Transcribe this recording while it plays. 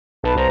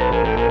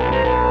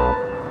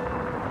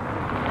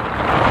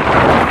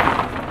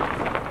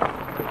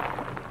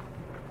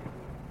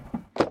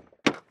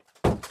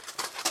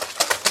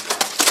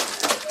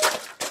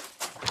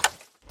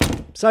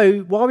So,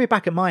 why are we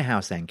back at my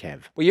house then,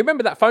 Kev? Well, you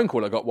remember that phone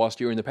call I got whilst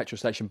you were in the petrol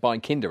station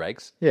buying Kinder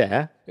Eggs?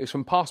 Yeah. It was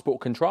from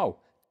Passport Control.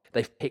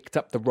 They've picked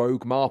up the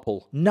rogue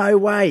Marple. No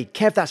way.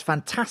 Kev, that's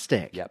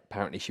fantastic. Yep,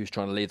 apparently she was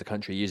trying to leave the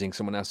country using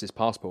someone else's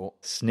passport.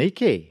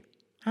 Sneaky.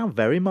 How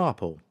very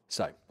Marple.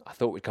 So, I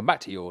thought we'd come back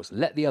to yours,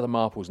 let the other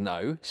Marples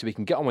know, so we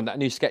can get on with that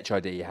new sketch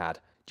idea you had.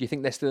 Do you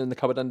think they're still in the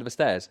cupboard under the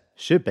stairs?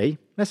 Should be.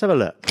 Let's have a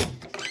look.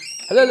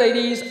 Hello,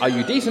 ladies. Are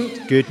you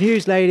decent? Good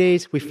news,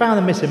 ladies. We found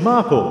the missing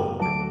Marple.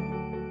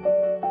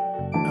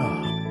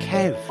 Oh,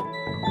 Kev.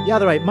 The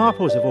other 8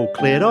 Marples have all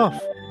cleared off.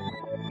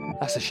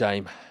 That's a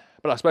shame.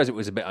 But I suppose it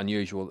was a bit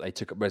unusual that they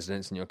took up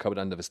residence in your cupboard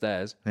under the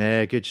stairs.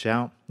 Yeah, good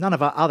shout. None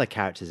of our other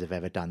characters have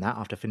ever done that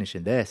after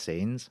finishing their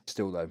scenes.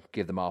 Still, though,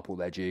 give the Marple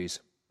their dues.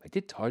 They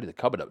did tidy the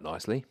cupboard up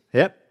nicely.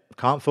 Yep,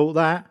 can't fault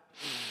that.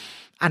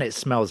 And it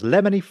smells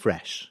lemony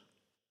fresh.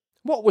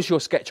 What was your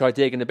sketch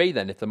idea going to be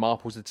then if the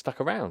Marples had stuck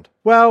around?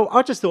 Well,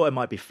 I just thought it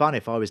might be fun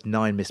if I was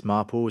 9 Miss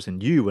Marples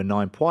and you were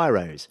 9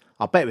 Poirots.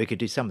 I bet we could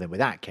do something with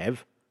that, Kev.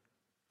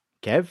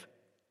 Kev?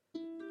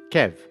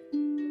 Kev?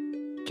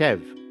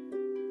 Kev?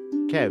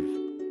 Kev?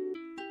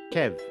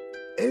 Kev?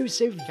 Oh,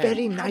 so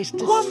very nice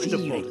to see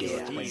you,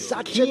 dear.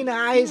 Such keen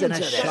eyes and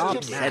a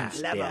sharp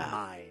sense,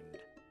 dear.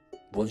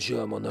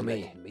 Bonjour, mon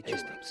ami.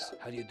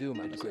 How do you do,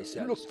 my great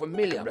self? You look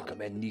familiar. I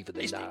recommend neither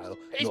the Nile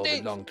nor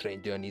the long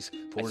train journeys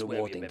for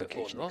rewarding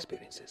vacation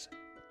experiences.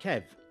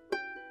 Kev?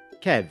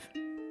 Kev?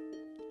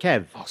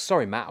 Kev? Oh,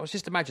 sorry, Matt. I was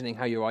just imagining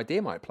how your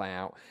idea might play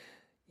out.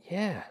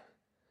 Yeah.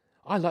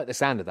 I like the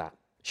sound of that.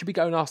 Should we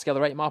go and ask the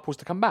other 8 Marples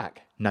to come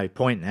back? No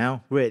point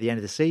now. We're at the end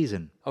of the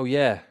season. Oh,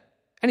 yeah.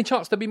 Any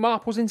chance there'll be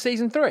Marples in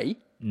season 3?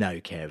 No,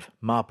 Kev.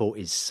 Marple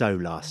is so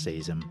last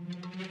season.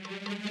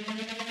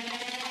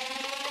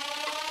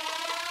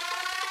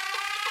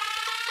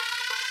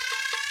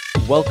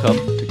 Welcome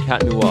to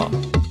Cat Noir,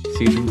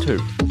 Season 2.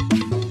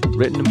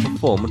 Written and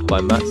performed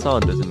by Matt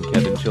Sanders and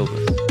Kevin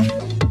Childress.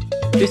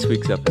 This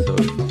week's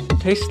episode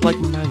tastes like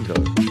mango.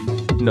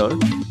 No,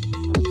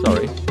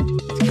 sorry,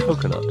 it's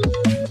coconut.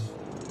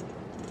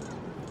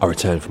 I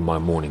return from my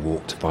morning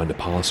walk to find a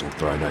parcel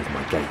thrown over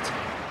my gate.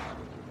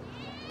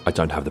 I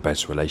don't have the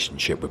best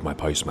relationship with my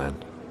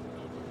postman.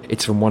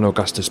 It's from one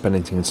Augustus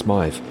Bennington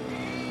Smythe.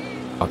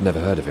 I've never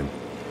heard of him.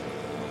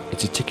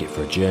 It's a ticket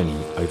for a journey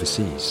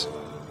overseas.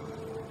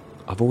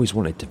 I've always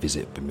wanted to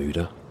visit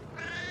Bermuda.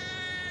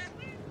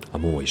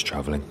 I'm always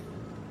travelling.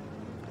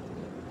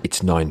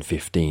 It's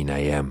 9:15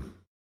 a.m.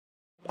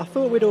 I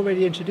thought we'd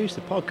already introduced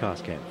the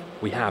podcast, Kev.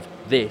 We have.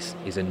 This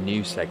is a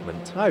new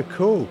segment. Oh,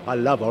 cool. I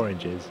love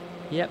oranges.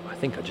 Yep, I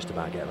think I just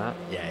about get that.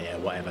 Yeah,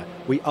 whatever.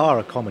 We are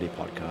a comedy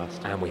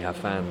podcast. And we have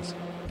fans.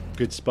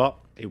 Good spot.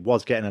 It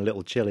was getting a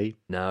little chilly.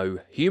 No,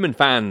 human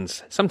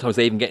fans. Sometimes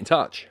they even get in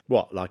touch.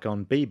 What, like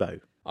on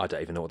Bebo? I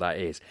don't even know what that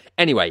is.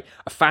 Anyway,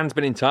 a fan's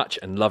been in touch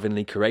and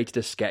lovingly created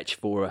a sketch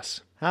for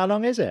us. How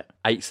long is it?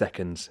 8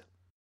 seconds.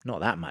 Not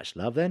that much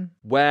love, then.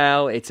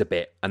 Well, it's a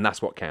bit, and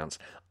that's what counts.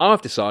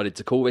 I've decided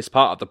to call this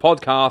part of the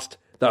podcast,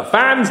 The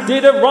Fans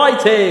Did a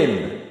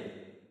Writing!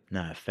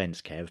 No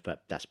offence, Kev,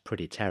 but that's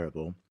pretty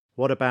terrible.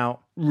 What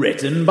about...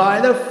 Written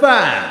by the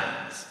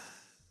fans!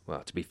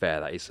 Well, to be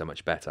fair, that is so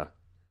much better.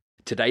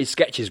 Today's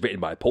sketch is written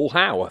by Paul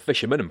Howe, a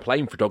fisherman and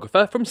plane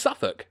photographer from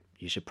Suffolk.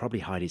 You should probably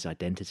hide his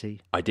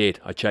identity. I did.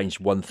 I changed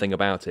one thing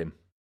about him.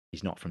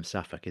 He's not from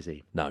Suffolk, is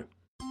he? No.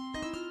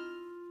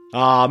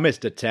 Ah,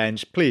 Mr.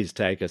 Tench, please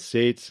take a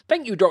seat.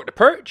 Thank you, Dr.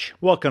 Perch.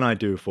 What can I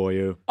do for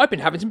you? I've been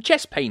having some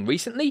chest pain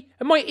recently,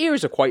 and my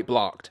ears are quite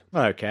blocked.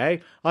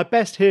 Okay, I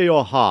best hear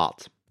your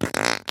heart.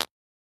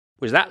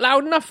 Was that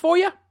loud enough for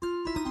you?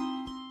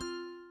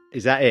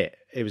 Is that it?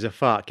 It was a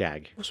fart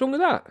gag. What's wrong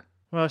with that?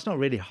 Well, it's not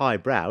really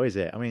highbrow, is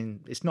it? I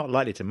mean, it's not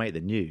likely to make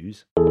the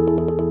news.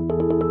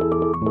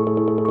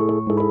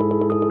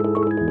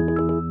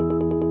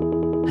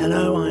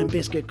 Hello, I'm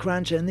Biscuit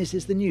Crunch, and this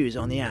is the news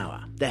on the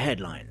hour. The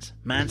headlines.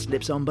 Man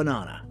slips on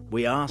banana.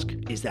 We ask,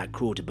 is that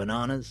cruel to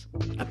bananas?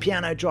 A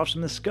piano drops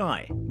from the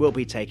sky. We'll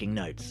be taking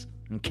notes.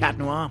 And Cat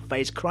Noir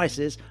faced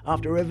crisis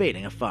after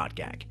revealing a fart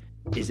gag.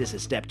 Is this a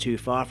step too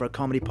far for a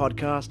comedy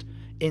podcast?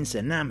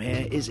 Insert Nam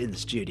here is in the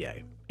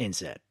studio.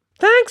 Insert.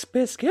 Thanks,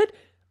 Biscuit.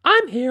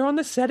 I'm here on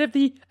the set of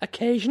the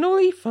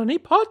occasionally funny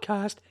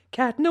podcast,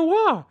 Cat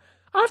Noir.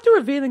 After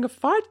revealing a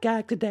fart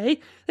gag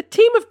today, the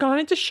team have gone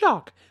into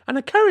shock and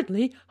are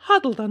currently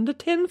huddled under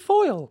tin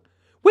foil.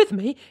 With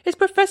me is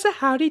Professor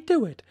Howdy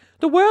Doit,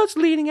 the world's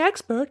leading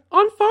expert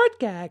on fart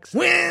gags.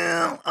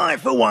 Well, I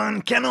for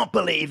one cannot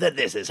believe that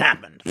this has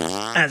happened.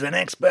 As an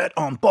expert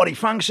on body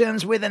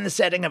functions within the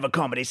setting of a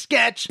comedy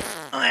sketch,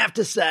 I have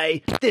to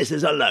say this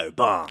is a low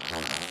bar.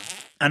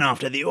 And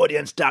after the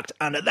audience ducked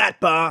under that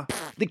bar,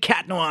 the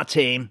Cat Noir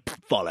team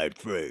followed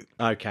through.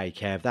 Okay,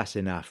 Kev, that's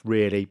enough.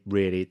 Really,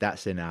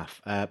 that's enough.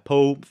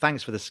 Paul,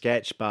 thanks for the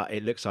sketch, but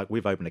it looks like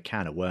we've opened a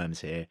can of worms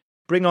here.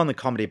 Bring on the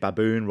comedy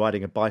baboon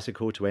riding a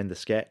bicycle to end the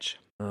sketch.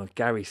 Oh,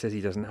 Gary says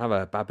he doesn't have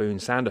a baboon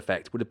sound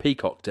effect. Would a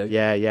peacock do?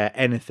 Yeah,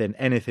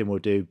 anything will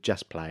do.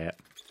 Just play it.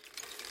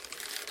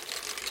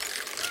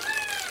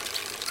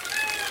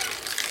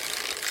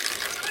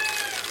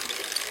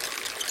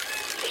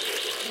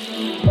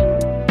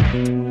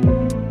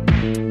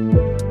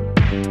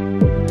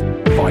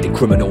 fighting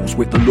criminals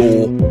with the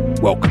law.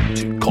 Welcome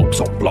to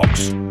Cops on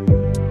Blocks.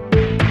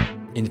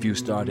 Interview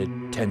started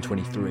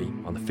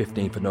 10:23 on the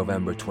 15th of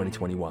November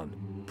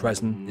 2021.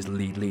 Present is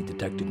lead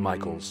Detective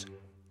Michaels,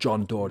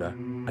 John Daughter,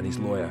 and his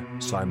lawyer,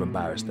 Simon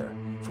Barrister,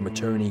 from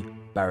Attorney,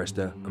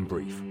 Barrister and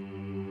Brief.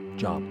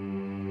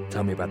 John,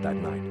 tell me about that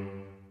night.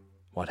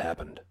 What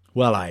happened?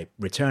 Well, I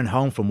returned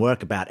home from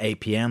work about 8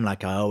 p.m.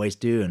 like I always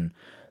do, and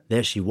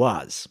there she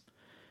was.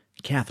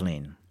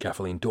 Kathleen.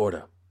 Kathleen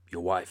Daughter,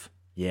 your wife.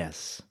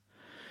 Yes.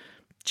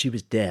 She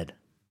was dead.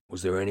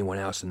 Was there anyone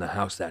else in the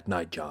house that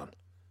night, John?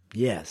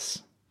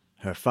 Yes.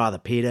 Her father,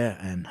 Peter,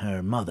 and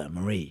her mother,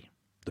 Marie.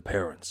 The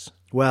parents?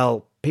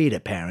 Well, Peter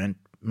parent,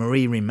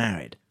 Marie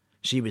remarried.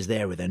 She was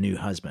there with her new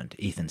husband,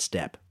 Ethan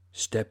Stepp.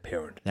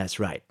 Step-parent? That's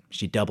right.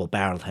 She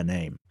double-barreled her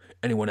name.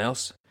 Anyone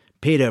else?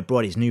 Peter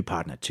brought his new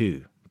partner,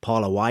 too.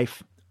 Paula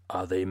wife?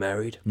 Are they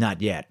married? Not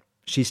yet.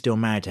 She's still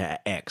married to her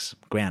ex,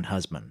 Grant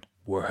husband.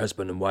 Were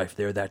husband and wife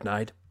there that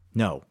night?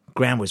 No,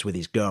 Grant was with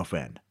his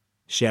girlfriend,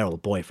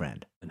 Cheryl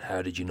boyfriend. And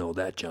how did you know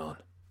that, John?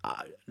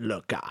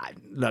 Look, I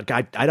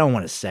don't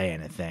want to say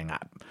anything.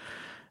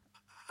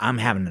 I'm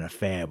having an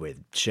affair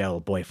with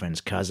Cheryl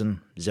boyfriend's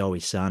cousin,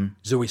 Zoe's son.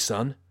 Zoe's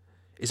son?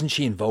 Isn't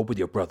she involved with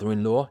your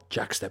brother-in-law,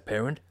 Jack's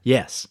step-parent?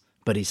 Yes,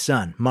 but his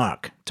son,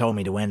 Mark, told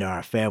me to end our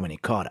affair when he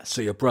caught us.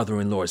 So your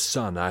brother-in-law's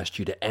son asked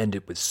you to end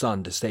it with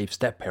son to save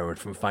step-parent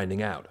from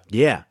finding out?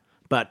 Yeah,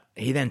 but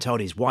he then told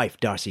his wife,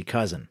 Darcy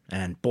Cousin,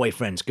 and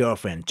boyfriend's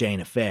girlfriend,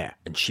 Jane Affair.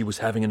 And she was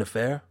having an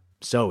affair?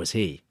 So was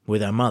he,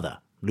 with her mother,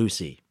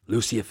 Lucy.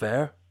 Lucy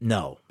Affair?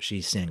 No,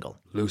 she's single.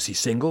 Lucy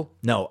single?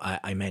 No,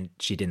 I meant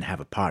she didn't have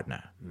a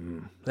partner.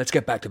 Let's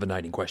get back to the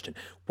night in question.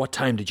 What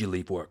time did you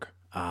leave work?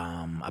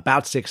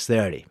 About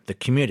 6:30. The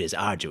commute is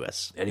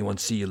arduous. Anyone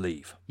see you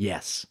leave?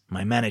 Yes,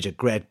 my manager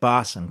Greg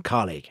Boss and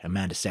colleague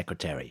Amanda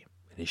Secretary.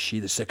 And is she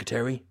the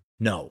secretary?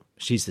 No,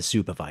 she's the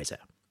supervisor.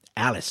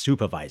 Alice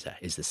Supervisor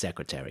is the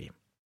secretary.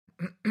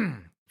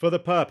 For the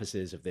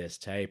purposes of this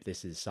tape,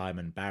 this is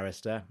Simon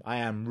Barrister. I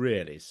am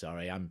really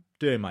sorry. I'm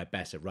doing my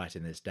best at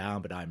writing this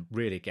down, but I'm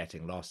really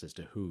getting lost as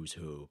to who's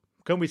who.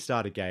 Can we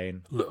start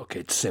again? Look,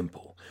 it's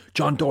simple.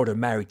 John Daughter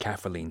married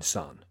Kathleen's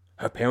son.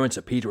 Her parents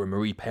are Peter and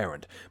Marie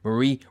Parent.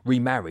 Marie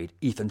remarried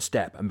Ethan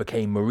Stepp and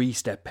became Marie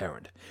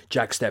Step-Parent.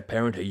 Jack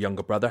Step-Parent, her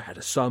younger brother, had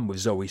a son with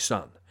Zoe's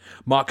son.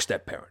 Mark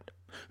Step-Parent,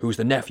 who's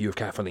the nephew of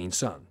Kathleen's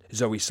son.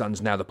 Zoe's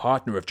son's now the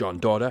partner of John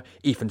Daughter.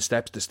 Ethan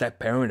Stepp's the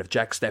step-parent of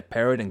Jack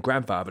Step-Parent and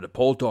grandfather to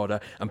Paul Daughter.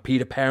 And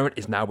Peter Parent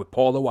is now with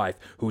Paula wife,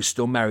 who is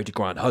still married to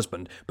Grant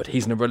husband, but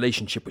he's in a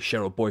relationship with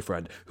Cheryl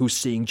boyfriend, who's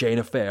seeing Jane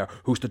Affair,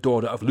 who's the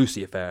daughter of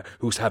Lucy Affair,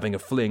 who's having a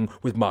fling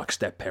with Mark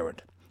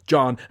Step-Parent.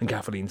 John and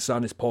Kathleen's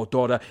son is Paul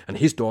Daughter, and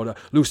his daughter,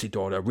 Lucy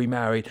Daughter,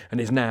 remarried and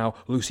is now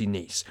Lucy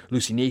Niece.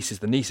 Lucy Niece is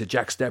the niece of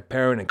Jack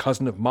Step-Parent and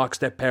cousin of Mark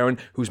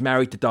Step-Parent, who's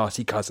married to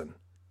Darcy Cousin.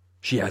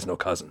 She has no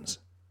cousins.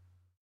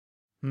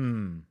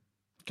 Can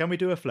we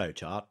do a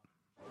flowchart?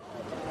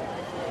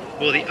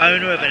 Will the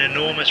owner of an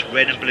enormous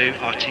red and blue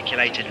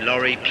articulated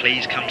lorry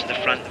please come to the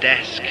front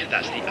desk?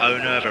 That's the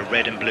owner of a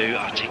red and blue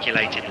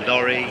articulated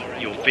lorry.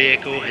 Your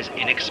vehicle has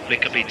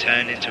inexplicably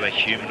turned into a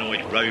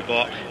humanoid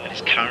robot and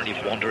is currently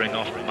wandering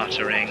off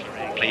muttering,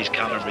 please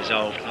come and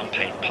resolve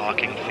unpaid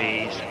parking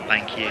fees.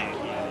 Thank you.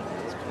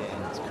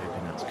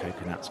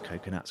 Coconuts.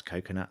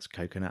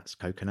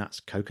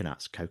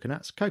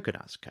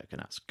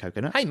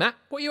 Hey, Matt,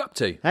 what are you up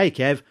to? Hey,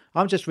 Kev.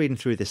 I'm just reading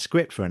through the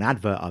script for an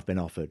advert I've been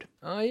offered.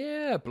 Oh,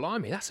 yeah,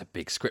 blimey, that's a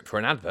big script for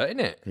an advert,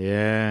 isn't it?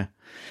 Yeah.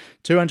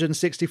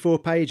 264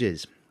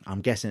 pages. I'm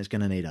guessing it's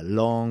going to need a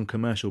long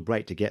commercial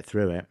break to get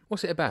through it.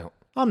 What's it about?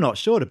 I'm not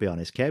sure, to be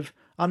honest, Kev.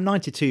 I'm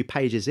 92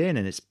 pages in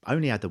and it's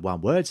only had the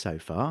one word so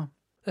far.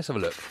 Let's have a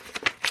look.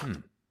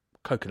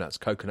 Coconuts.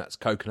 Hang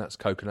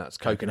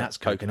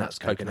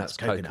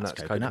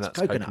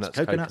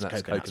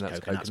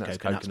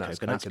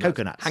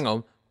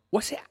on,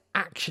 what's it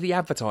actually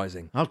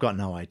advertising? I've got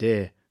no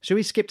idea. Shall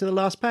we skip to the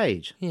last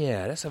page?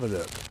 Yeah, let's have a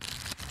look.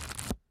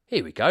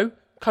 Here we go.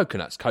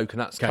 Coconuts.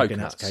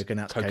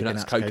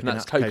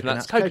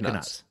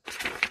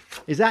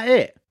 Is that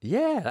it?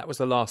 Yeah, that was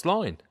the last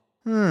line.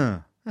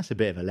 That's a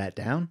bit of a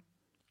letdown.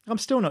 I'm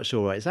still not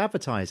sure what it's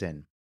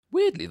advertising.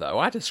 Weirdly, though,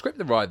 I had a script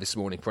to write this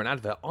morning for an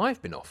advert I've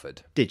been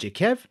offered. Did you,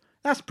 Kev?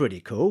 That's pretty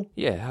cool.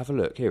 Yeah, have a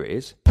look. Here it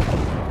is.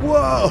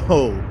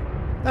 Whoa!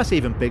 That's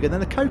even bigger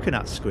than the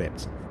Coconut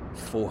script.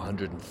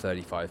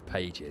 435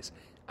 pages.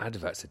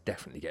 Adverts are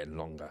definitely getting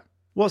longer.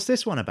 What's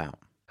this one about?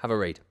 Have a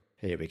read.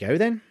 Here we go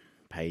then.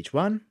 Page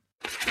 1.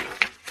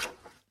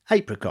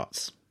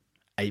 Apricots.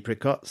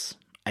 Apricots.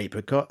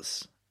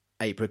 Apricots.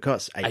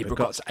 Apricots,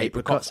 apricots,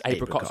 apricots,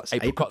 apricots,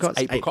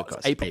 apricots,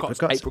 apricots,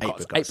 apricots,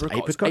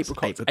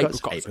 apricots,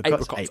 apricots, apricots,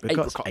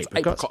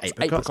 apricots,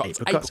 apricots,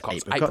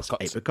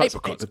 apricots, apricots,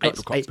 apricots,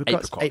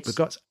 apricots,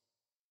 apricots,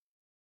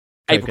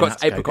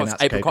 Apricots, apricots,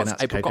 apricots,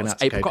 apricots,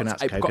 apricots, apricots,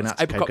 apricots,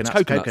 coconuts, apricots. Coconuts,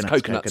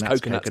 coconuts, coconuts, apricots, apricots,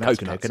 coconuts,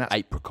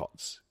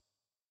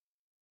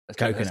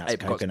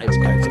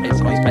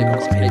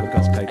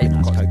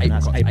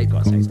 coconuts,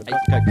 apricots,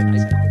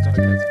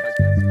 coconuts.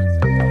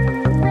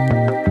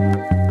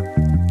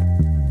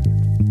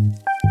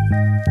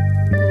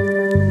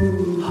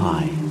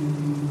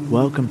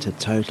 Welcome to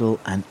Total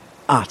and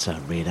Utter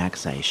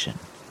Relaxation.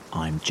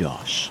 I'm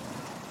Josh.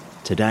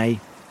 Today,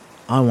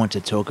 I want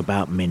to talk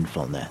about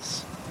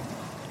mindfulness.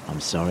 I'm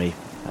sorry,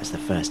 that's the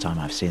first time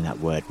I've seen that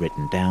word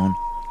written down.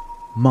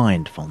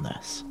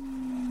 Mindfulness.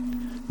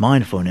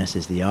 Mindfulness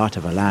is the art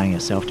of allowing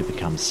yourself to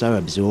become so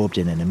absorbed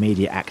in an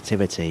immediate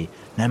activity,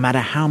 no matter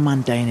how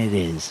mundane it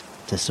is,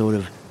 to sort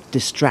of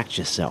distract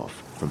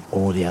yourself from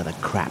all the other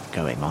crap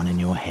going on in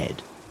your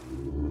head.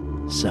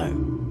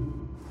 So,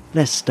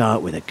 let's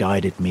start with a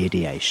guided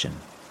meditation.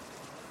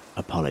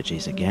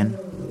 Apologies again.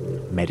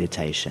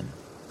 Meditation.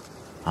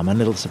 I'm a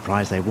little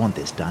surprised they want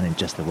this done in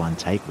just the one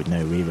take with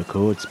no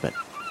re-records, but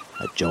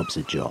a job's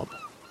a job.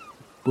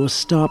 We'll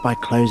start by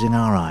closing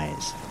our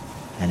eyes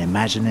and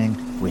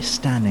imagining we're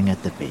standing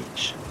at the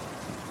beach.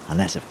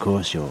 Unless, of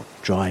course, you're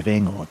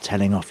driving or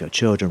telling off your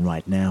children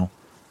right now,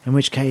 in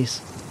which case,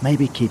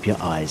 maybe keep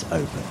your eyes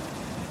open.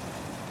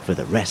 For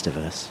the rest of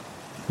us,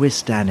 we're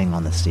standing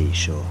on the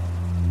seashore.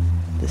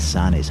 The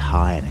sun is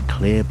high in a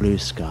clear blue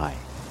sky.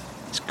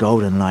 Its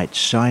golden light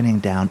shining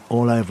down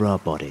all over our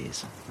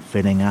bodies,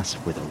 filling us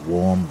with a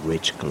warm,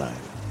 rich glow.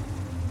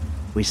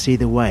 We see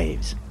the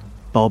waves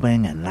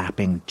bobbing and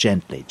lapping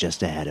gently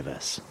just ahead of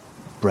us,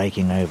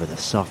 breaking over the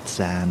soft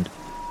sand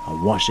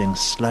and washing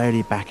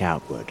slowly back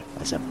outward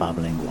as a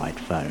bubbling white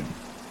foam.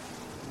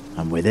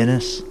 And within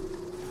us,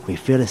 we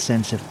feel a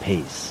sense of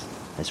peace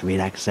as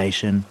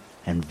relaxation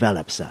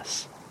envelops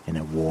us in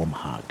a warm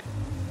hug.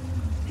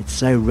 It's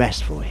so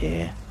restful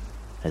here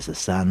as the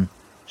sun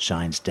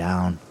shines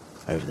down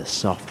over the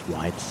soft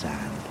white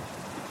sand.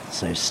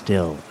 So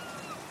still,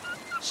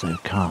 so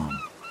calm,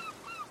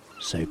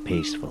 so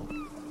peaceful.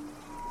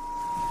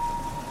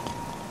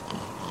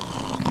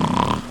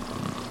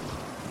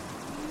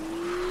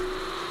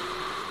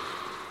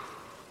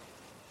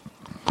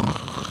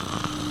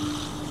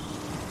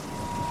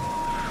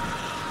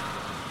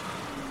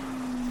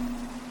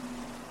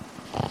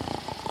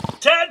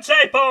 Turn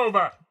tape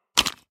over!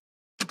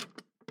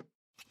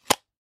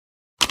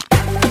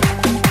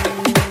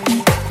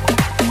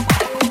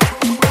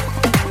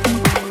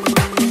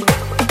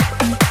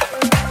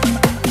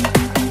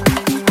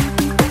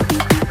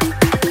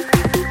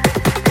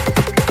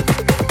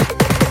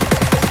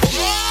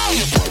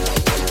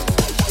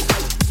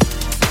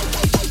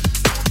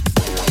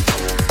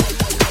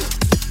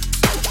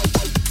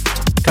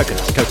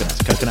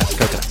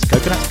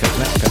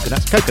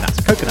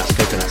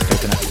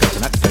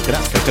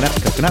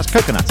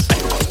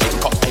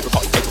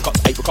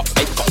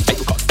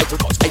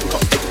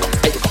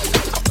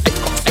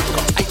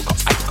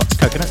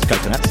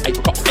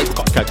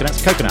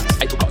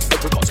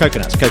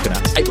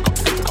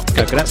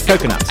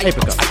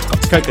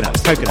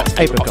 Coconuts.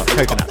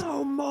 Coconuts.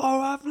 No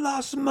more, I've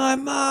lost my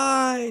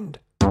mind.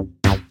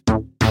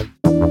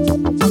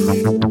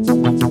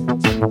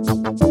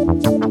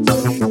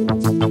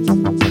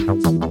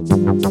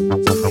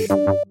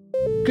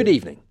 Good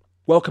evening.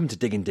 Welcome to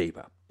Digging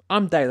Deeper.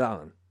 I'm Dale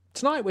Allen.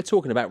 Tonight we're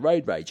talking about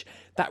road rage,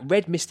 that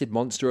red misted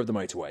monster of the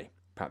motorway.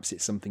 Perhaps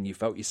it's something you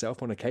felt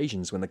yourself on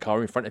occasions when the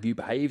car in front of you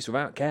behaves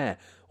without care,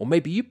 or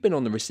maybe you've been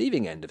on the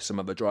receiving end of some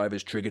other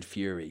driver's triggered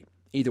fury.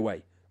 Either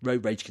way,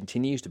 road rage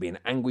continues to be an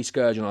angry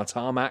scourge on our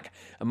tarmac,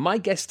 and my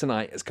guest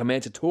tonight has come here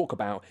to talk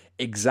about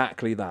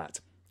exactly that.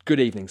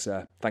 Good evening,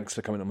 sir. Thanks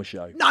for coming on the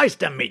show. Nice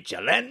to meet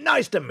you, Len.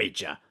 Nice to meet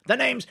you. The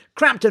name's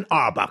Crampton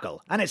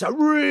Arbuckle, and it's a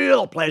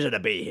real pleasure to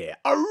be here.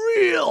 A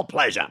real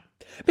pleasure.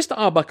 Mr.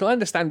 Arbuckle, I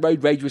understand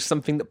road rage was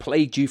something that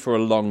plagued you for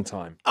a long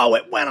time. Oh,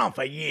 it went on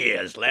for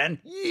years, Len.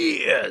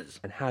 Years.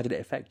 And how did it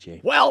affect you?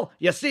 Well,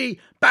 you see,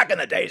 back in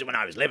the days when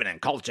I was living in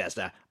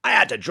Colchester, I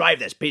had to drive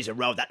this piece of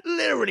road that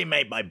literally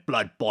made my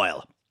blood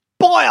boil.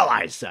 Boil,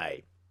 I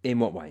say. In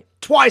what way?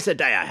 Twice a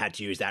day I had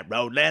to use that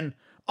road, Len.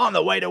 On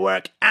the way to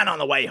work and on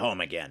the way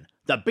home again.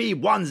 The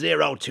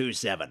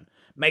B1027.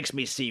 Makes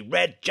me see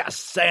red just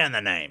saying the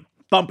name.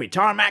 Bumpy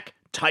tarmac,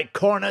 tight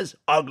corners,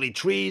 ugly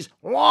trees,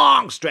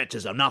 long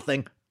stretches of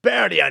nothing,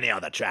 barely any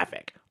other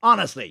traffic.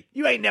 Honestly,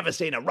 you ain't never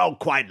seen a road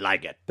quite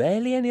like it.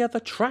 Barely any other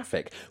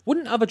traffic.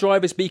 Wouldn't other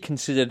drivers be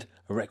considered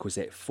a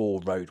requisite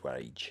for road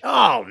rage?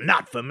 Oh,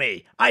 not for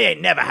me. I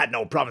ain't never had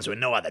no problems with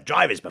no other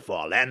drivers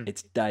before, Len.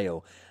 It's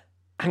Dale.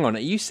 Hang on, are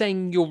you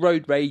saying your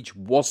road rage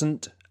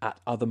wasn't at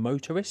other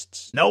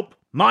motorists? Nope.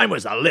 Mine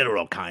was a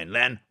literal kind,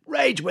 Len.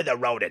 Rage with the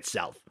road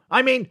itself.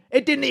 I mean,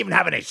 it didn't even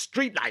have any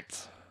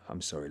streetlights.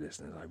 I'm sorry,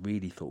 listeners. I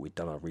really thought we'd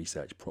done our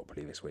research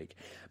properly this week.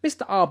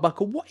 Mr.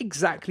 Arbuckle, what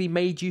exactly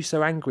made you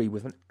so angry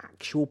with an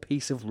actual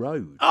piece of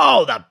road?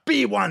 Oh, the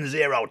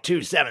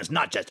B1027's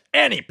not just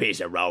any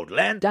piece of road,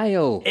 Len.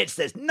 Dale. It's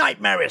this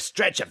nightmarish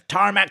stretch of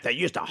tarmac that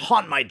used to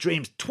haunt my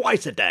dreams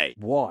twice a day.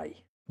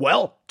 Why?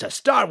 Well, to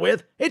start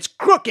with, it's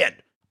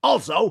crooked.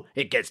 Also,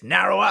 it gets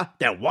narrower,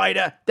 then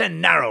wider,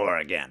 then narrower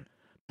again.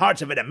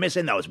 Parts of it are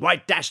missing those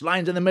white dashed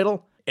lines in the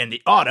middle. In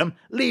the autumn,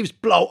 leaves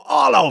blow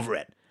all over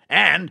it.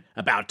 And,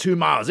 about 2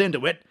 miles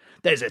into it,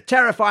 there's a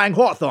terrifying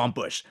hawthorn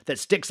bush that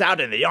sticks out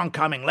in the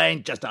oncoming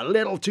lane just a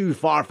little too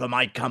far for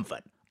my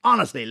comfort.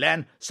 Honestly,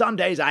 Len, some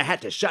days I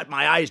had to shut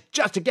my eyes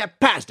just to get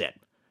past it.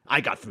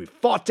 I got through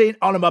 14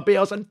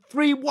 automobiles and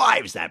 3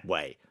 wives that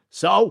way.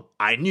 So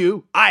I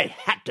knew I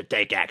had to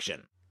take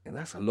action. And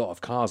that's a lot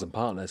of cars and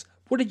partners.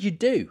 What did you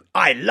do?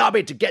 I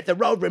lobbied to get the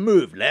road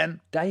removed, Len.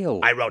 Dale.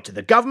 I wrote to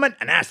the government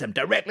and asked them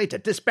directly to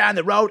disband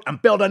the road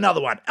and build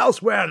another one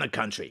elsewhere in the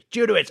country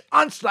due to its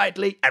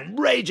unsightly and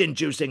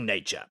rage-inducing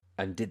nature.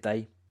 And did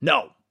they?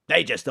 No,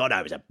 they just thought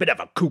I was a bit of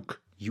a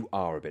kook. You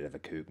are a bit of a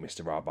kook,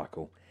 Mr.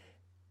 Arbuckle.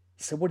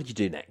 So what did you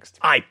do next?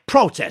 I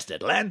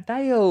protested, Len.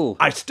 Dale!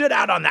 I stood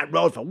out on that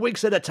road for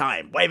weeks at a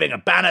time, waving a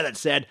banner that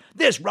said,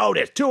 "This road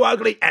is too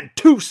ugly and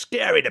too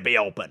scary to be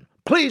open.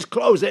 Please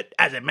close it,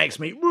 as it makes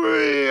me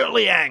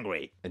really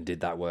angry." And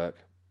did that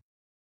work?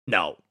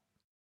 No.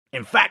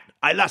 In fact,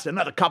 I lost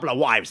another couple of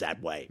wives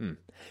that way.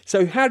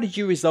 So how did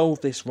you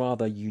resolve this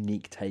rather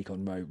unique take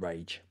on road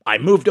rage? I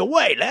moved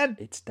away, Len.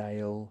 It's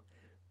Dale.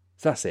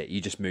 So that's it, you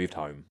just moved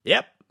home.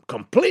 Yep,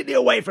 completely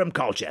away from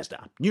Colchester.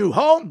 New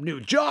home, new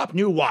job,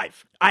 new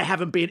wife. I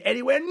haven't been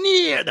anywhere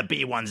near the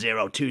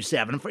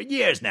B1027 for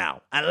years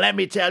now. And let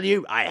me tell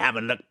you, I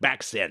haven't looked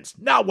back since.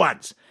 Not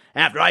once.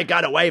 After I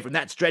got away from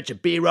that stretch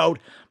of B road,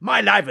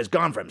 my life has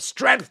gone from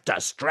strength to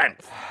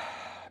strength.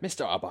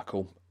 Mr.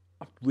 Arbuckle,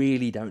 I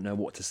really don't know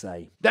what to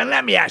say. Then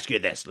let me ask you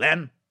this,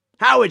 Len.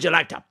 How would you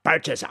like to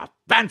purchase a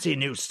fancy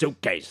new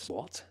suitcase?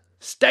 What?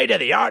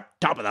 State-of-the-art,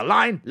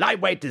 top-of-the-line,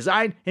 lightweight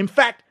design. In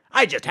fact,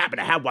 I just happen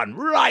to have one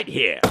right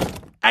here.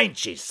 Ain't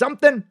she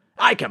something?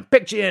 I can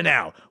picture you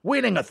now,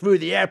 wheeling her through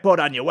the airport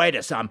on your way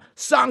to some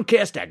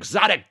sun-kissed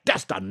exotic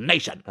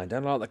destination. I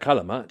don't like the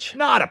colour much.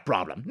 Not a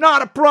problem,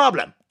 not a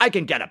problem. I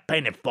can get it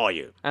painted for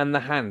you. And the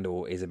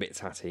handle is a bit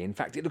tatty. In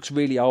fact, it looks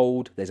really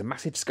old. There's a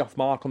massive scuff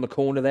mark on the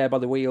corner there by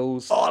the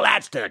wheels. All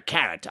adds to the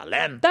character,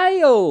 Len.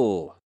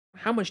 Dale!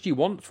 How much do you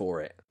want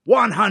for it?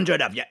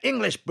 100 of your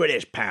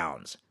English-British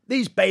pounds.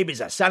 These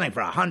babies are selling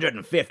for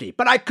 150,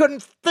 but I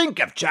couldn't think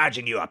of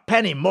charging you a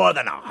penny more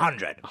than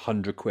 100.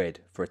 100 quid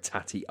for a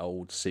tatty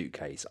old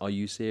suitcase. Are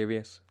you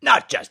serious?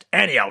 Not just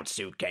any old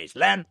suitcase,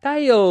 Len.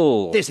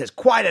 Dale! This is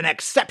quite an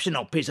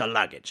exceptional piece of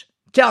luggage.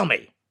 Tell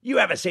me, you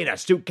ever seen a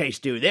suitcase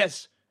do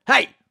this?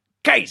 Hey,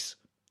 Case,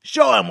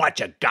 show 'em what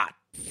you got.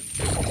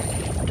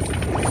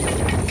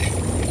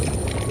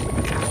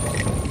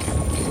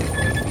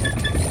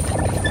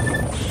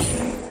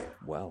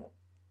 Well,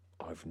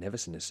 I've never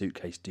seen a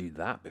suitcase do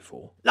that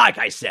before. Like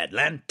I said,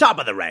 Len, top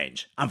of the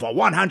range. And for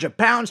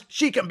 £100,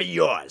 she can be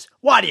yours.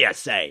 What do you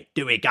say?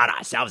 Do we got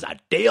ourselves a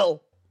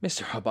deal?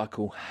 Mr.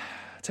 Arbuckle,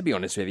 to be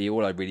honest with you,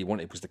 all I really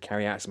wanted was to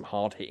carry out some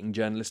hard-hitting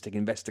journalistic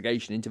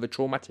investigation into the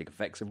traumatic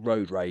effects of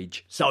road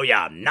rage. So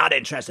you're not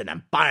interested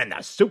in buying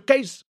the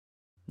suitcase?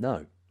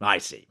 No. I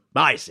see.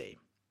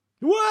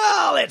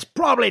 Well, it's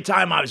probably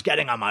time I was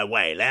getting on my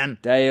way, Len.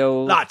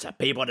 Dale. Lots of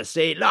people to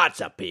see, lots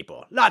of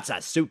people. Lots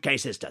of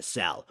suitcases to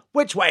sell.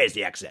 Which way is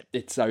the exit?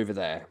 It's over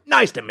there.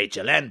 Nice to meet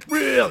you, Len.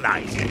 Real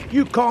nice.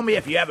 You call me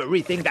if you ever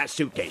rethink that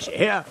suitcase, you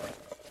hear?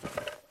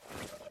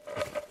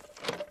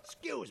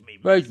 Excuse me.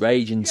 Road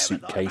rage and You ever thought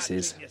about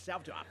suitcases. treating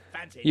yourself to a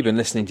fancy You've been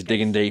listening to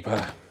Digging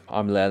Deeper.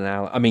 I'm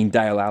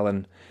Dale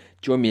Allen.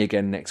 Join me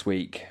again next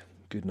week.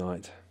 Good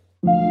night.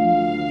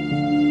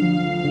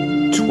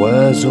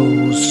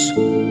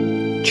 Twirzels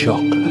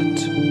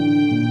chocolate.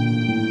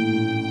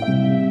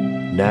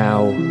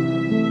 Now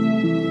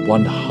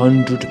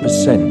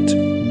 100%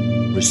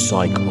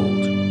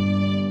 recycled.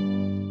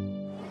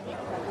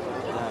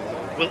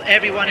 Will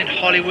everyone in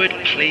Hollywood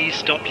please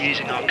stop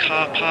using our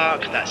car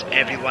park? That's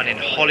everyone in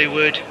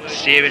Hollywood.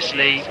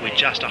 Seriously, we're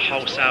just a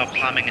wholesale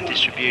plumbing and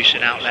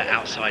distribution outlet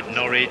outside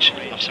Norwich.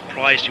 I'm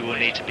surprised you all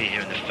need to be here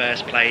in the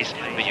first place,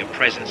 but your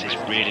presence is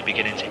really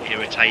beginning to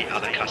irritate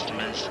other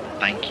customers.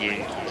 Thank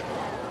you.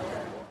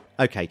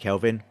 Okay,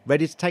 Kelvin,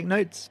 ready to take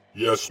notes?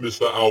 Yes,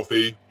 Mr.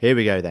 Alfie. Here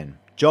we go then.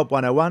 Job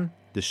 101,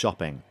 the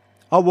shopping.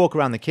 I'll walk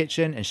around the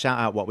kitchen and shout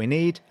out what we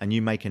need, and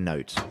you make a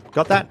note.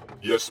 Got that?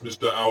 Yes,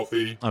 Mr.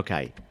 Alfie.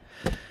 Okay.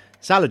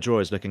 Salad drawer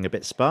is looking a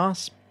bit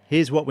sparse.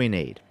 Here's what we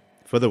need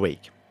for the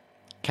week.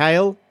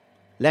 Kale,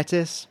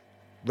 lettuce,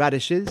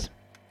 radishes,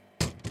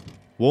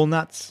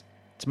 walnuts,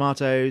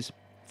 tomatoes,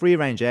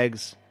 free-range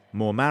eggs,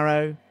 more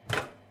marrow,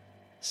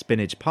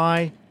 spinach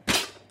pie,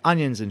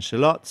 onions and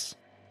shallots.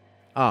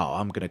 Oh,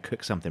 I'm going to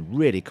cook something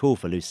really cool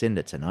for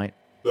Lucinda tonight.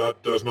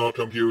 That does not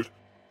compute.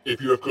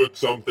 If you have cooked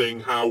something,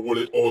 how will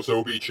it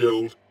also be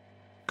chilled?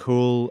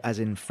 Cool as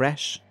in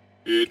fresh?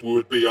 It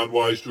would be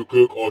unwise to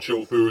cook or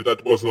chill food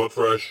that was not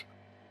fresh.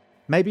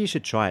 Maybe you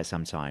should try it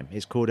sometime.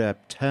 It's called a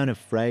turn of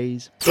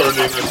phrase. Turning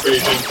and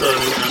phasing,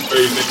 turning and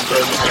phasing,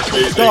 turning and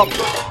phasing.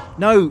 Stop!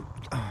 No!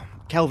 Oh,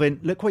 Kelvin,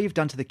 look what you've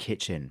done to the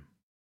kitchen.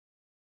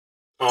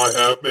 I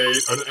have made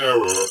an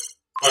error.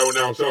 I will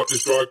now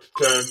self-destruct.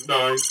 10,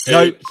 9, 8,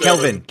 No,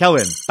 7.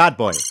 Kelvin, bad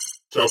boy.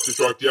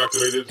 Self-destruct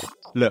deactivated.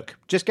 Look,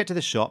 just get to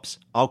the shops.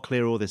 I'll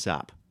clear all this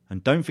up.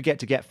 And don't forget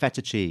to get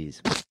feta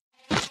cheese.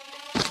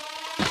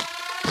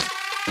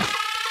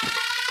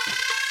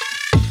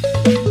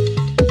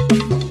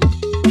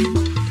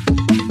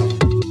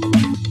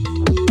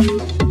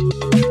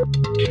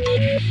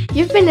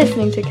 You've been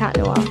listening to Cat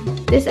Noir.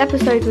 This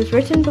episode was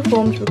written,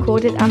 performed,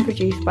 recorded and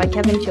produced by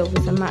Kevin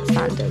Chilvers and Matt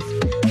Sanders.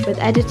 with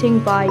editing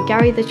by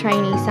Gary the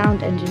Trainee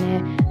sound engineer,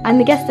 and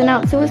the guest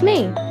announcer was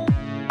me.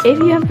 If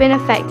you have been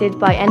affected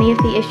by any of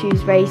the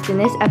issues raised in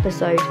this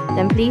episode,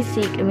 then please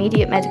seek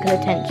immediate medical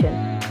attention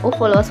or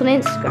follow us on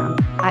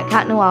Instagram at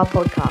Cat Noir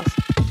Podcast.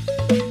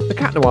 The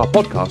Cat Noir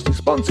podcast is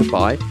sponsored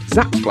by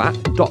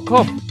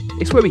Zapsplat.com.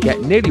 It's where we get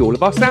nearly all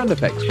of our sound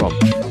effects from.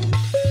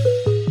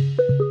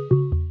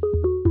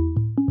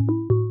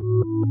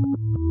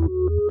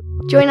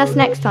 Join us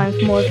next time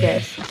for more of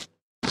this.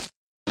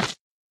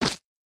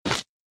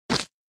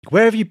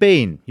 Where have you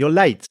been? You're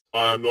late.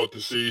 I am not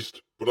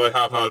deceased, but I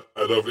have had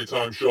a lovely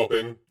time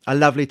shopping. A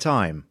lovely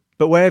time.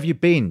 But where have you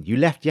been? You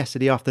left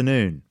yesterday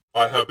afternoon.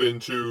 I have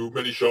been to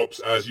many shops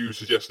as you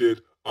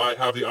suggested. I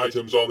have the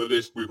items on the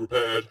list we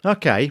prepared.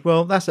 Okay,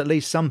 well, that's at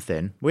least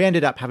something. We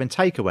ended up having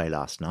takeaway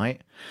last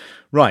night.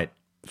 Right,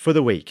 for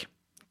the week.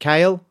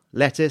 Kale,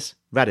 lettuce,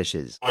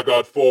 radishes. I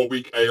got 4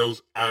 weak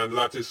ales and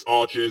lattice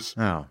arches.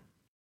 Oh.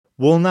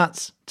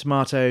 Walnuts,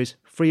 tomatoes,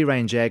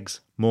 free-range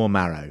eggs, more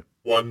marrow.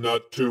 1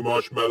 nut, 2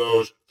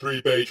 marshmallows,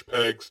 3 beige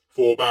pegs,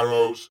 4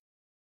 barrows.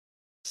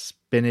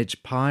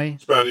 Spinach pie.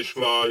 Spanish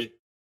fly.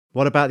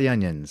 What about the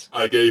onions?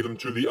 I gave them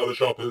to the other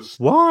shoppers.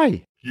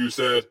 Why? You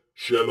said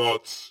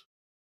shallots.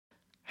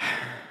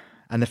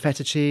 And the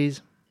feta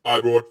cheese?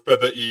 I brought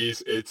feather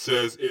ease. It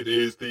says it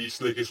is the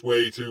slickest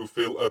way to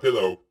fill a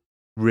pillow.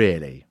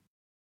 Really?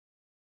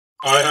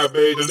 I have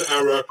made an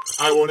error.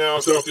 I will now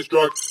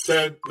self-destruct.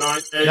 10,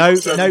 9, 8, No,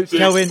 7, no, 6,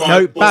 Kelvin, 5,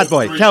 no, 4, bad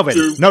boy, 3, Kelvin,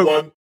 2, no.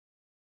 1.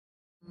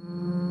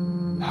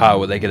 How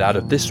will they get out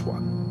of this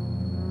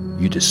one?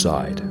 You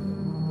decide.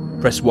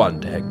 Press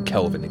 1 to hear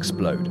Kelvin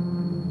explode.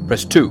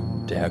 Press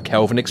 2 to hear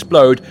Kelvin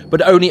explode,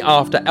 but only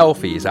after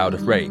Alfie is out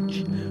of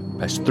range.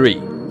 Press 3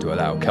 to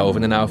allow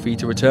Kelvin and Alfie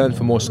to return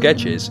for more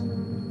sketches.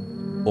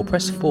 Or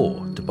press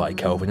 4 to buy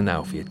Kelvin and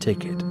Alfie a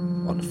ticket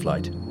on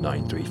Flight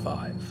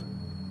 935.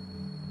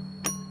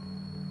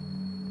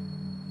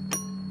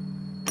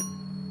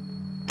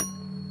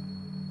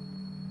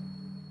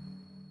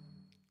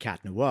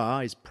 Cat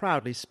Noir is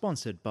proudly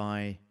sponsored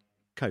by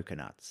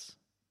coconuts.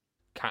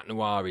 Cat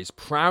Noir is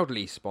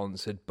proudly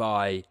sponsored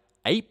by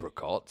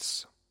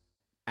apricots.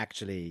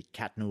 Actually,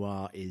 Cat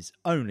Noir is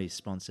only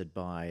sponsored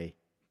by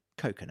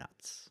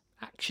coconuts.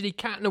 Actually,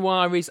 Cat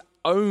Noir is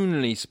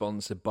only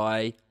sponsored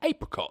by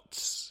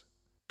apricots.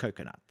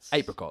 Coconuts.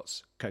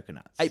 Apricots.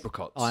 Coconuts.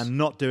 Apricots. I'm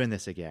not doing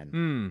this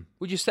again.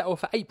 Would you settle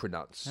for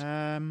apricots?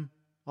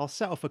 I'll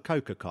settle for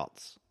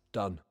coconuts.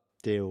 Done.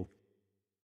 Deal.